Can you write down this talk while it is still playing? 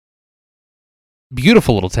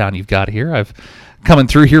beautiful little town you've got here. I've coming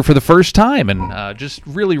through here for the first time, and just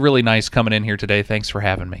really, really nice coming in here today. Thanks for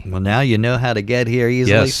having me. Well, now you know how to get here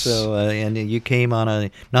easily. Yes. So, and you came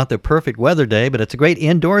on not the perfect weather day, but it's a great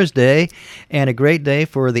indoors day and a great day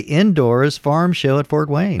for the Indoors Farm Show at Fort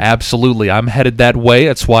Wayne. Absolutely. I'm headed that way.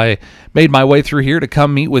 That's why I made my way through here to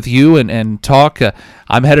come meet with you and talk.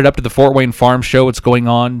 I'm headed up to the Fort Wayne Farm Show. It's going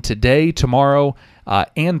on today, tomorrow,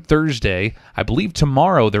 and Thursday. I believe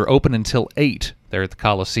tomorrow they're open until 8 there at the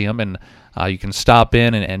Coliseum, and you can stop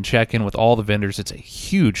in and check in with all the vendors. It's a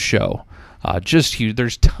huge show, just huge.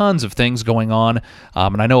 There's tons of things going on,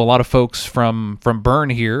 and I know a lot of folks from Bern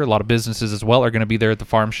here, a lot of businesses as well, are going to be there at the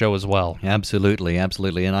farm show as well. Absolutely,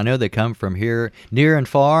 absolutely. And I know they come from here, near and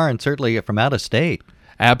far, and certainly from out of state.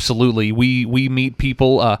 Absolutely. We meet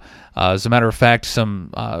people, as a matter of fact,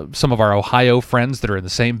 some of our Ohio friends that are in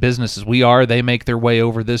the same business as we are, they make their way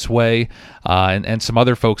over this way, and some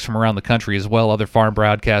other folks from around the country as well, other farm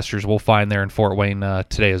broadcasters we'll find there in Fort Wayne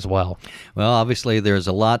today as well. Well, obviously there's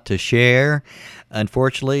a lot to share.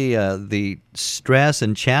 Unfortunately, the stress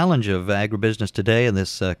and challenge of agribusiness today in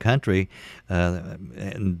this country,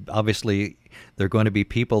 and obviously there are going to be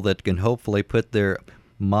people that can hopefully put their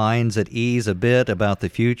minds at ease a bit about the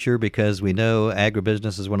future, because we know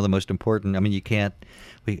agribusiness is one of the most important. I mean,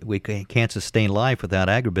 we can't sustain life without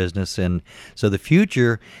agribusiness, and so the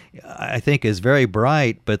future, I think, is very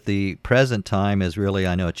bright, but the present time is really,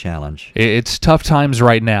 I know, a challenge. It's tough times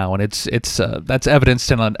right now, and it's that's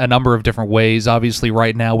evidenced in a number of different ways. Obviously,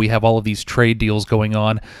 right now we have all of these trade deals going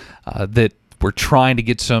on that we're trying to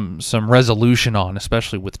get some resolution on,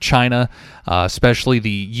 especially with China, especially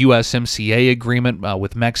the USMCA agreement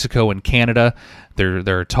with Mexico and Canada.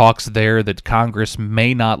 There are talks there that Congress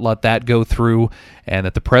may not let that go through, and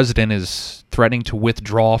that the president is threatening to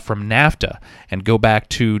withdraw from NAFTA and go back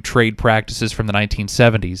to trade practices from the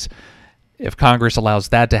 1970s. If Congress allows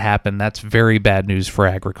that to happen, that's very bad news for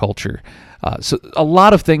agriculture. So a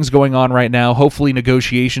lot of things going on right now. Hopefully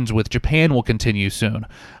negotiations with Japan will continue soon,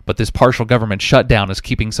 but this partial government shutdown is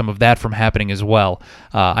keeping some of that from happening as well.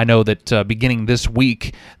 I know that beginning this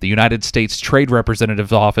week, the United States Trade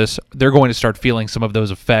Representative's Office, they're going to start feeling some of those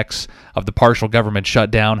effects of the partial government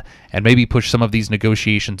shutdown and maybe push some of these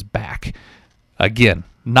negotiations back. Again,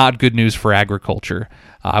 not good news for agriculture.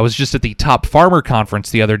 I was just at the Top Farmer Conference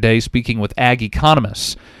the other day speaking with ag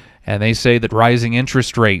economists, and they say that rising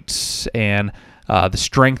interest rates and the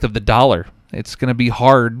strength of the dollar, it's going to be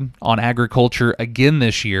hard on agriculture again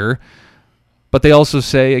this year. But they also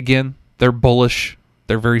say, again, they're bullish.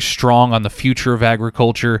 They're very strong on the future of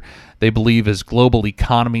agriculture. They believe as global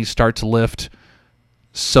economies start to lift,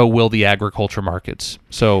 so will the agriculture markets.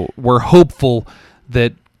 So we're hopeful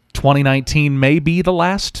that 2019 may be the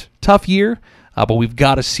last tough year, but we've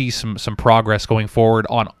got to see some progress going forward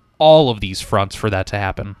on all of these fronts for that to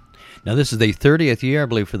happen. Now, this is the 30th year, I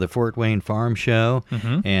believe, for the Fort Wayne Farm Show,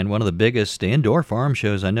 and one of the biggest indoor farm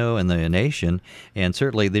shows I know in the nation. And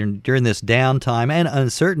certainly during this downtime and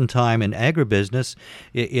uncertain time in agribusiness,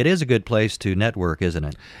 it is a good place to network, isn't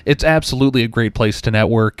it? It's absolutely a great place to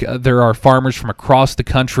network. There are farmers from across the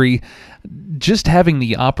country. Just having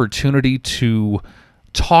the opportunity to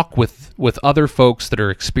talk with other folks that are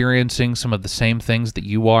experiencing some of the same things that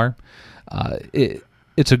you are,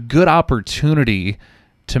 it's a good opportunity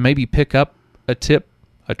to maybe pick up a tip,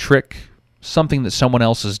 a trick, something that someone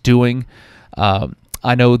else is doing.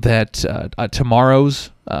 I know that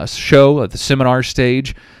tomorrow's show at the seminar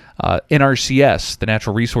stage, NRCS, the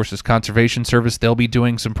Natural Resources Conservation Service, they'll be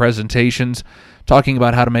doing some presentations talking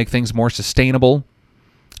about how to make things more sustainable,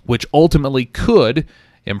 which ultimately could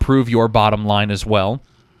improve your bottom line as well.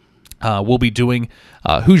 We'll be doing,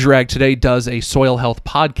 Hoosier Ag Today does a soil health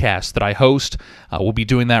podcast that I host. We'll be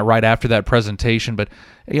doing that right after that presentation. But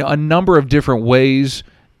a number of different ways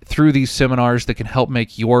through these seminars that can help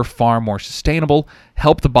make your farm more sustainable,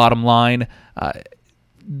 help the bottom line.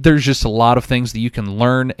 There's just a lot of things that you can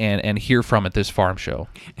learn and hear from at this farm show.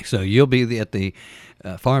 So you'll be at the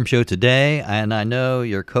farm show today, and I know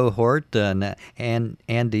your cohort, and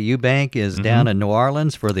Andy Eubank, is down in New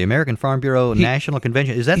Orleans for the American Farm Bureau National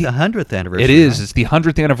Convention. Is that the 100th anniversary? It is. Right? It's the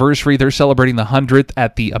 100th anniversary. They're celebrating the 100th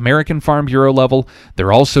at the American Farm Bureau level.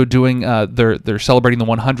 They're also doing, they're celebrating the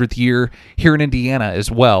 100th year here in Indiana as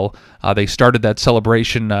well. They started that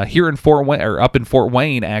celebration here in Fort Wayne, or up in Fort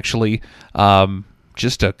Wayne, actually,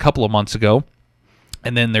 just a couple of months ago.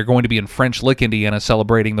 And then they're going to be in French Lick, Indiana,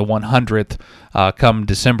 celebrating the 100th come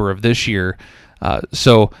December of this year.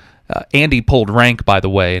 So Andy pulled rank, by the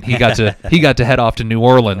way, and he got to head off to New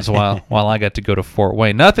Orleans while I got to go to Fort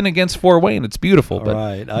Wayne. Nothing against Fort Wayne; it's beautiful. But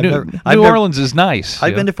right. New Orleans is nice.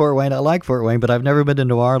 I've been to Fort Wayne. I like Fort Wayne, but I've never been to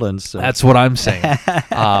New Orleans. So. That's what I'm saying.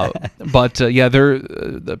 The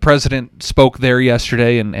president spoke there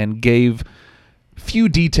yesterday and gave few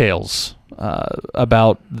details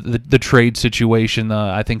about the trade situation.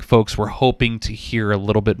 I think folks were hoping to hear a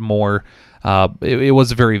little bit more. It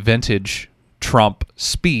was a very vintage Trump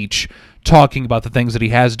speech talking about the things that he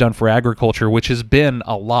has done for agriculture, which has been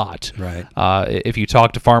a lot. Right. If you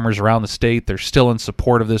talk to farmers around the state, they're still in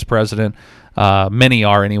support of this president. Many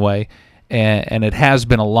are anyway. And it has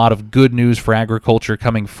been a lot of good news for agriculture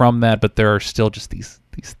coming from that, but there are still just these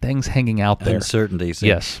things hanging out there. Uncertainties.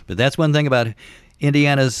 Yes. But that's one thing about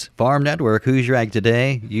Indiana's Farm Network, Hoosier Ag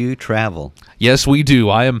Today. You travel. Yes, we do.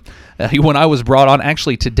 I am. When I was brought on,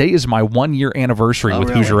 actually, today is my 1-year anniversary with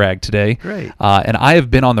really? Hoosier Ag Today. Great. And I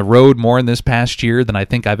have been on the road more in this past year than I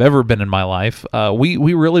think I've ever been in my life. We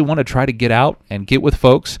really want to try to get out and get with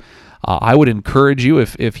folks. I would encourage you,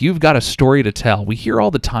 if you've got a story to tell. We hear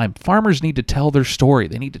all the time, farmers need to tell their story.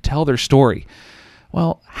 They need to tell their story.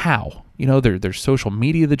 Well, how? There's social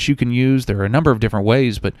media that you can use. There are a number of different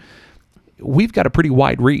ways, but we've got a pretty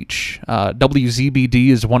wide reach. WZBD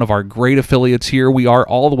is one of our great affiliates here. We are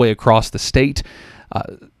all the way across the state.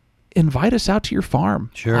 Invite us out to your farm.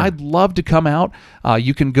 Sure. I'd love to come out.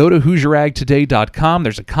 You can go to HoosierAgToday.com.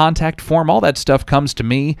 There's a contact form. All that stuff comes to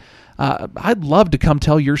me. I'd love to come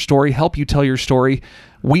tell your story, help you tell your story.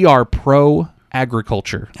 We are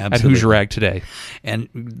pro-agriculture at Hoosier Ag Today. And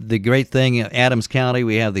the great thing, Adams County,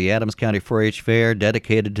 we have the Adams County 4-H Fair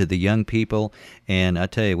dedicated to the young people. And I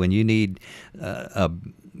tell you, when you need a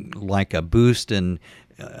boost in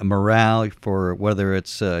morale for whether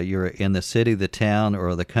it's you're in the city, the town,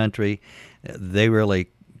 or the country, they really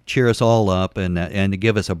cheer us all up and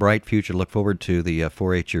give us a bright future to look forward to, the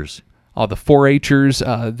 4-Hers. The 4-Hers,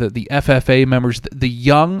 the FFA members, the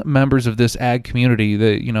young members of this ag community,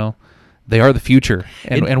 they are the future,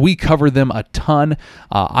 and we cover them a ton.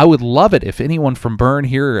 I would love it if anyone from Bern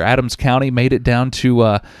here or Adams County made it down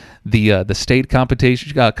to the state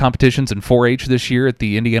competitions in 4-H this year at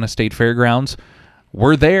the Indiana State Fairgrounds.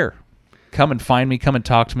 We're there. Come and find me. Come and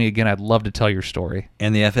talk to me again. I'd love to tell your story.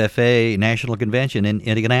 And the FFA National Convention in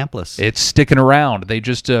Indianapolis. It's sticking around. They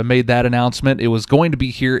just made that announcement. It was going to be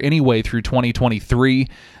here anyway through 2023.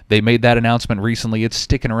 They made that announcement recently. It's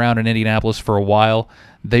sticking around in Indianapolis for a while.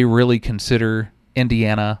 They really consider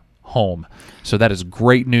Indiana home. So that is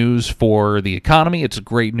great news for the economy. It's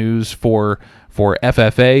great news for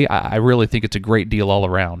FFA. I really think it's a great deal all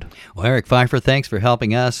around. Well, Eric Pfeiffer, thanks for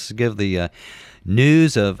helping us give the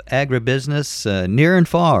news of agribusiness near and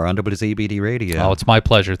far on WZBD Radio. Oh, it's my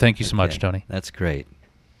pleasure. Thank you so much, Tony. That's great.